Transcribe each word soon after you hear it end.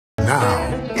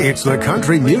It's the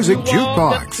Country Music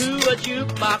Jukebox.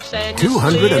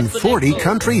 240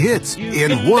 country hits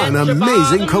in one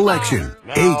amazing collection.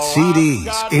 8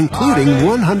 CDs, including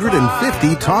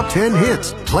 150 top 10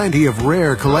 hits, plenty of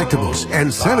rare collectibles,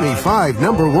 and 75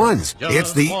 number ones.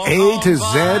 It's the A to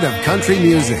Z of country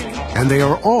music, and they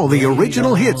are all the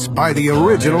original hits by the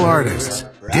original artists.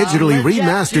 Digitally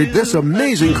remastered, this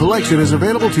amazing collection is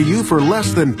available to you for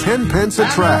less than 10 pence a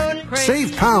track.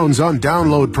 Save pounds on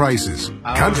download prices.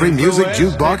 Country Music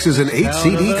Jukebox is an 8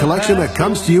 CD collection that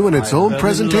comes to you in its own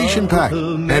presentation pack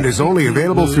and is only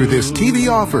available through this TV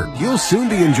offer. You'll soon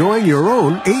be enjoying your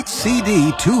own 8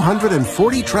 CD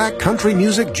 240 track Country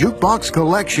Music Jukebox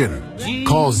collection.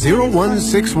 Call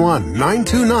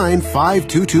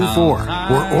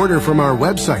 0161-929-5224 or order from our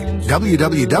website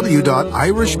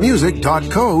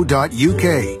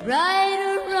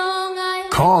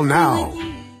www.irishmusic.co.uk. Call now.